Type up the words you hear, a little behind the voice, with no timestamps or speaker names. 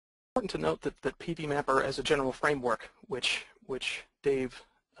important to note that PVMapper as a general framework, which Dave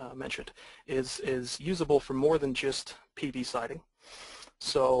mentioned, is usable for more than just PV siting.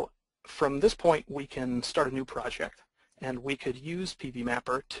 So from this point we can start a new project, and we could use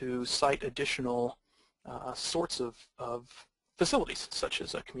PVMapper to site additional sorts of facilities, such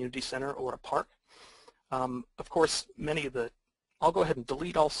as a community center or a park. Of course, I'll go ahead and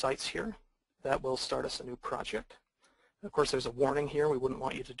delete all sites here. That will start us a new project. Of course, there's a warning here. We wouldn't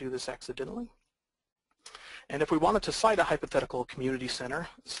want you to do this accidentally. And if we wanted to site a hypothetical community center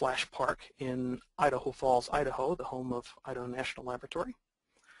 / park in Idaho Falls, Idaho, the home of Idaho National Laboratory,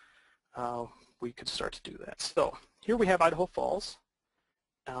 we could start to do that. So here we have Idaho Falls.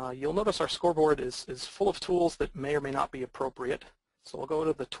 You'll notice our scoreboard is full of tools that may or may not be appropriate. So I'll go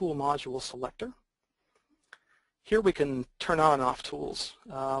to the tool module selector. Here we can turn on and off tools.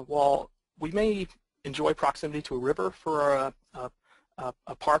 While we may enjoy proximity to a river for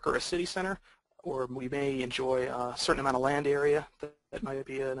a park or a city center, or we may enjoy a certain amount of land area that might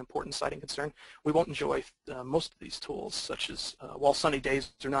be an important siting concern, we won't enjoy most of these tools, such as while sunny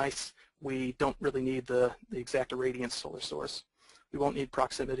days are nice, we don't really need the exact irradiance solar source. We won't need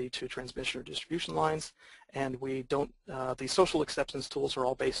proximity to transmission or distribution lines, and we don't, the social acceptance tools are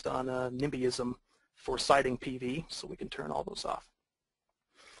all based on NIMBYism for siting PV, so we can turn all those off.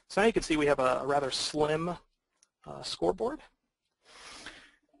 So now you can see we have a rather slim scoreboard.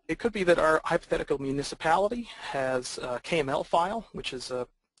 It could be that our hypothetical municipality has a KML file, which is a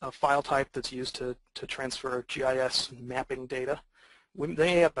file type that's used to transfer GIS mapping data.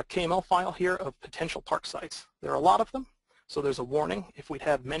 They have a KML file here of potential park sites. There are a lot of them, so there's a warning. If we'd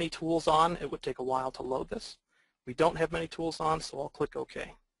have many tools on, it would take a while to load this. We don't have many tools on, so I'll click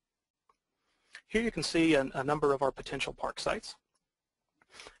OK. Here you can see a number of our potential park sites,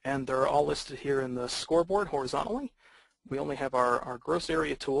 and they're all listed here in the scoreboard horizontally. We only have our gross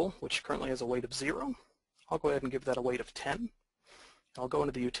area tool, which currently has a weight of 0. I'll go ahead and give that a weight of 10. I'll go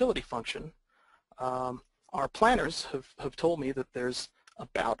into the utility function. Our planners have told me that there's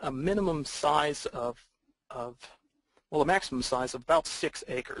about a minimum size well, a maximum size of about 6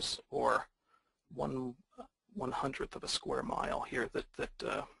 acres, or 1/100th of a square mile here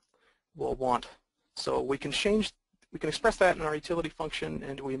that we'll want. So we can express that in our utility function,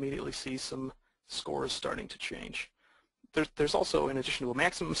 and we immediately see some scores starting to change. There's also, in addition to a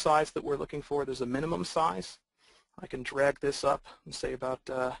maximum size that we're looking for, there's a minimum size. I can drag this up and say about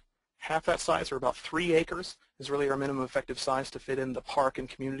half that size, or about 3 acres, is really our minimum effective size to fit in the park and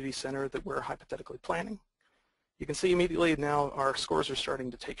community center that we're hypothetically planning. You can see immediately now our scores are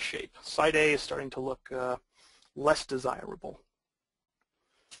starting to take shape. Site A is starting to look less desirable.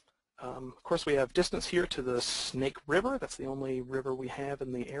 Of course, we have distance here to the Snake River. That's the only river we have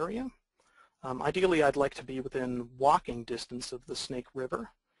in the area. Ideally, I'd like to be within walking distance of the Snake River,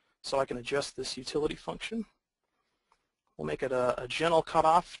 so I can adjust this utility function. We'll make it a gentle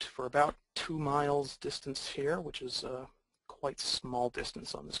cutoff for about 2 miles distance here, which is a quite small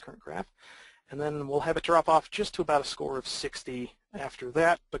distance on this current graph. And then we'll have it drop off just to about a score of 60 after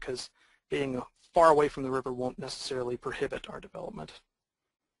that, because being far away from the river won't necessarily prohibit our development.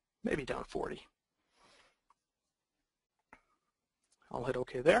 Maybe down 40. I'll hit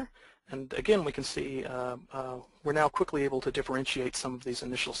OK there. And again, we can see we're now quickly able to differentiate some of these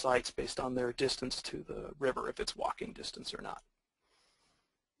initial sites based on their distance to the river, if it's walking distance or not.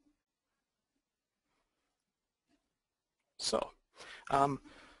 So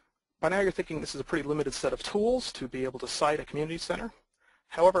by now you're thinking this is a pretty limited set of tools to be able to site a community center.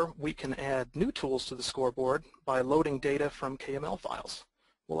 However, we can add new tools to the scoreboard by loading data from KML files.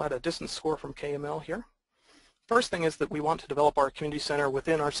 We'll add a distance score from KML here. First thing is that we want to develop our community center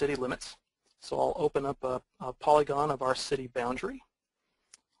within our city limits. So I'll open up a polygon of our city boundary.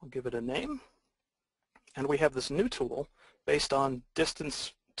 I'll give it a name. And we have this new tool based on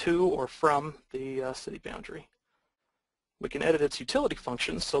distance to or from the city boundary. We can edit its utility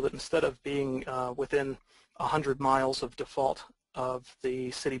functions so that instead of being within 100 miles of default of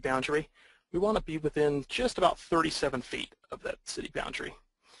the city boundary, we want to be within just about 37 feet of that city boundary.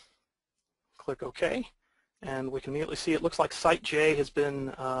 Click OK. And we can immediately see it looks like Site J has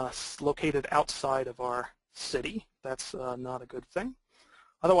been located outside of our city. That's not a good thing.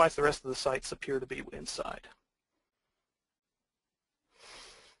 Otherwise, the rest of the sites appear to be inside.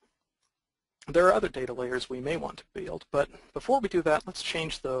 There are other data layers we may want to build, but before we do that, let's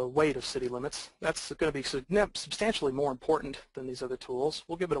change the weight of city limits. That's going to be substantially more important than these other tools.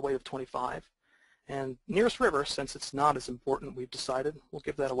 We'll give it a weight of 25. And nearest river, since it's not as important, we've decided, we'll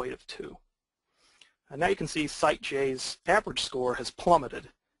give that a weight of 2. And now you can see Site J's average score has plummeted,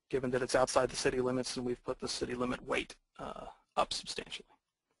 given that it's outside the city limits and we've put the city limit weight up substantially.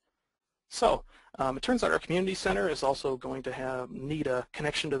 So it turns out our community center is also going to need a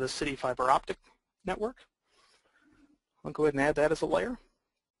connection to the city fiber optic network. I'll go ahead and add that as a layer.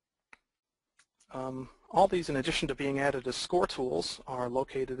 All these, in addition to being added as score tools, are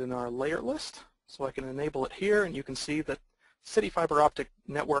located in our layer list. So I can enable it here, and you can see that city fiber optic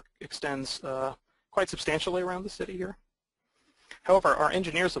network extends quite substantially around the city here. However, our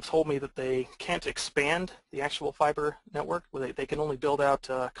engineers have told me that they can't expand the actual fiber network. They can only build out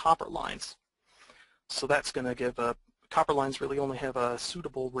copper lines. So that's going to give copper lines really only have a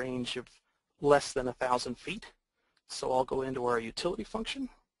suitable range of less than 1,000 feet. So I'll go into our utility function.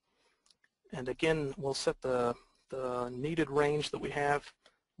 And again, we'll set the needed range that we have,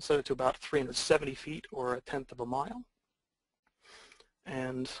 set it to about 370 feet or 1/10 of a mile.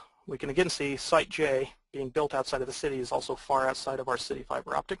 And we can again see Site J being built outside of the city is also far outside of our city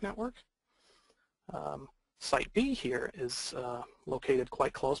fiber optic network. Site B here is located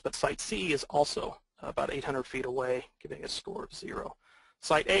quite close, but Site C is also about 800 feet away, giving a score of 0.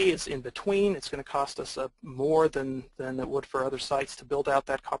 Site A is in between. It's going to cost us more than it would for other sites to build out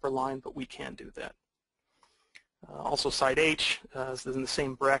that copper line, but we can do that. Also, Site H is in the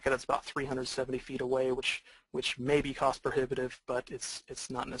same bracket. It's about 370 feet away, which may be cost prohibitive, but it's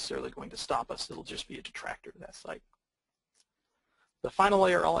not necessarily going to stop us. It'll just be a detractor to that site. The final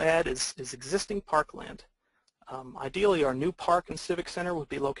layer I'll add is existing parkland. Ideally, our new park and civic center would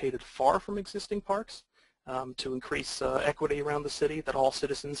be located far from existing parks to increase equity around the city, that all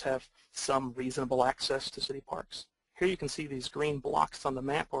citizens have some reasonable access to city parks. Here you can see these green blocks on the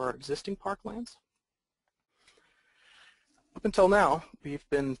map are our existing parklands. Up until now, we've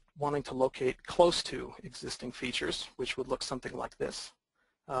been wanting to locate close to existing features, which would look something like this.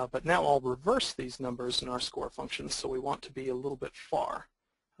 But now I'll reverse these numbers in our score functions, so we want to be a little bit far.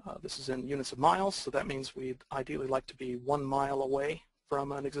 This is in units of miles, so that means we'd ideally like to be 1 mile away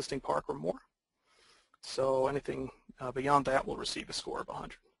from an existing park or more. So anything beyond that will receive a score of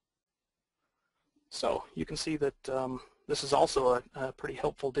 100. So you can see that this is also a pretty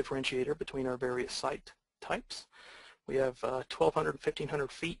helpful differentiator between our various site types. We have 1,200 and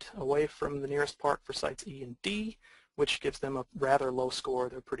 1,500 feet away from the nearest park for sites E and D, which gives them a rather low score.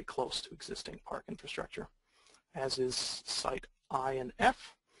 They're pretty close to existing park infrastructure, as is site I and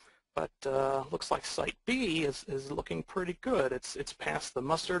F. But looks like site B is looking pretty good. It's passed the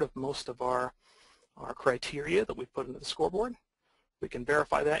mustard of most of our criteria that we've put into the scoreboard. We can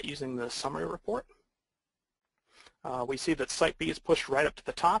verify that using the summary report. We see that site B is pushed right up to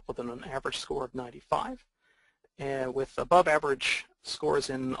the top with an average score of 95. And with above average scores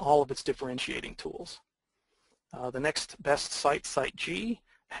in all of its differentiating tools. The next best site, Site G,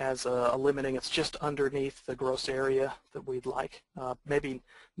 has a limiting. It's just underneath the gross area that we'd like. Maybe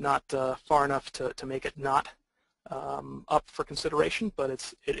not far enough to make it not up for consideration, but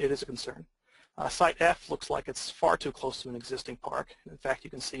it is a concern. Site F looks like it's far too close to an existing park. In fact, you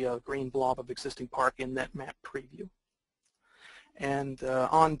can see a green blob of existing park in that map preview. And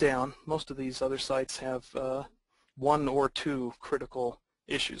on down, most of these other sites have 1 or 2 critical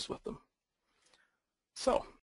issues with them. So